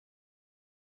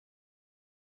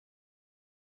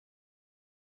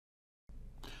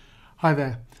Hi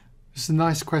there. This is a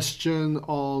nice question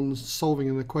on solving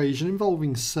an equation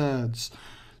involving surds.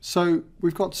 So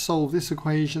we've got to solve this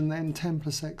equation, then 10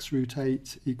 plus x root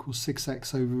 8 equals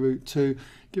 6x over root 2,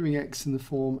 giving x in the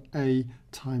form a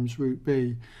times root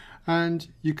b. And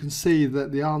you can see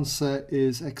that the answer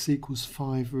is x equals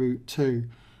 5 root 2.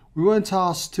 We weren't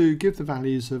asked to give the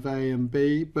values of a and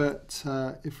b, but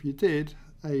if you did,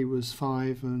 a was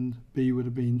 5 and b would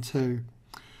have been 2.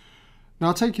 Now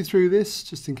I'll take you through this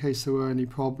just in case there were any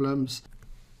problems.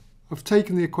 I've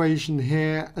taken the equation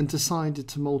here and decided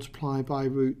to multiply by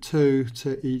root 2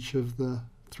 to each of the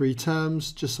three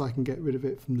terms just so I can get rid of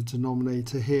it from the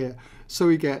denominator here. So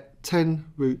we get 10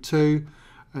 root 2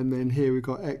 and then here we've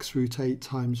got x root 8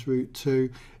 times root 2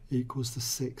 equals the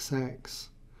 6x.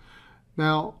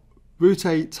 Now root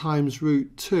 8 times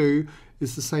root 2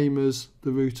 is the same as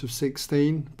the root of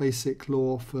 16, basic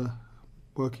law for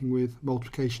working with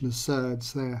multiplication of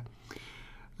surds there.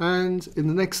 And in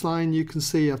the next line you can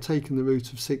see I've taken the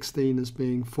root of 16 as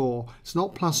being 4. It's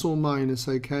not plus or minus,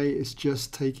 okay, it's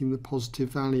just taking the positive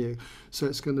value. So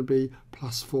it's going to be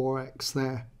plus 4x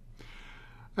there.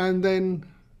 And then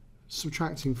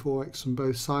subtracting 4x from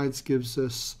both sides gives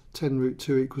us 10 root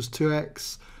 2 equals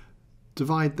 2x.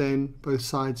 Divide then both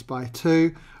sides by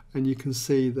 2 and you can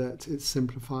see that it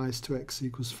simplifies to x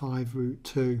equals 5 root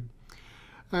 2.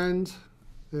 And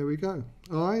there we go.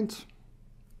 All right.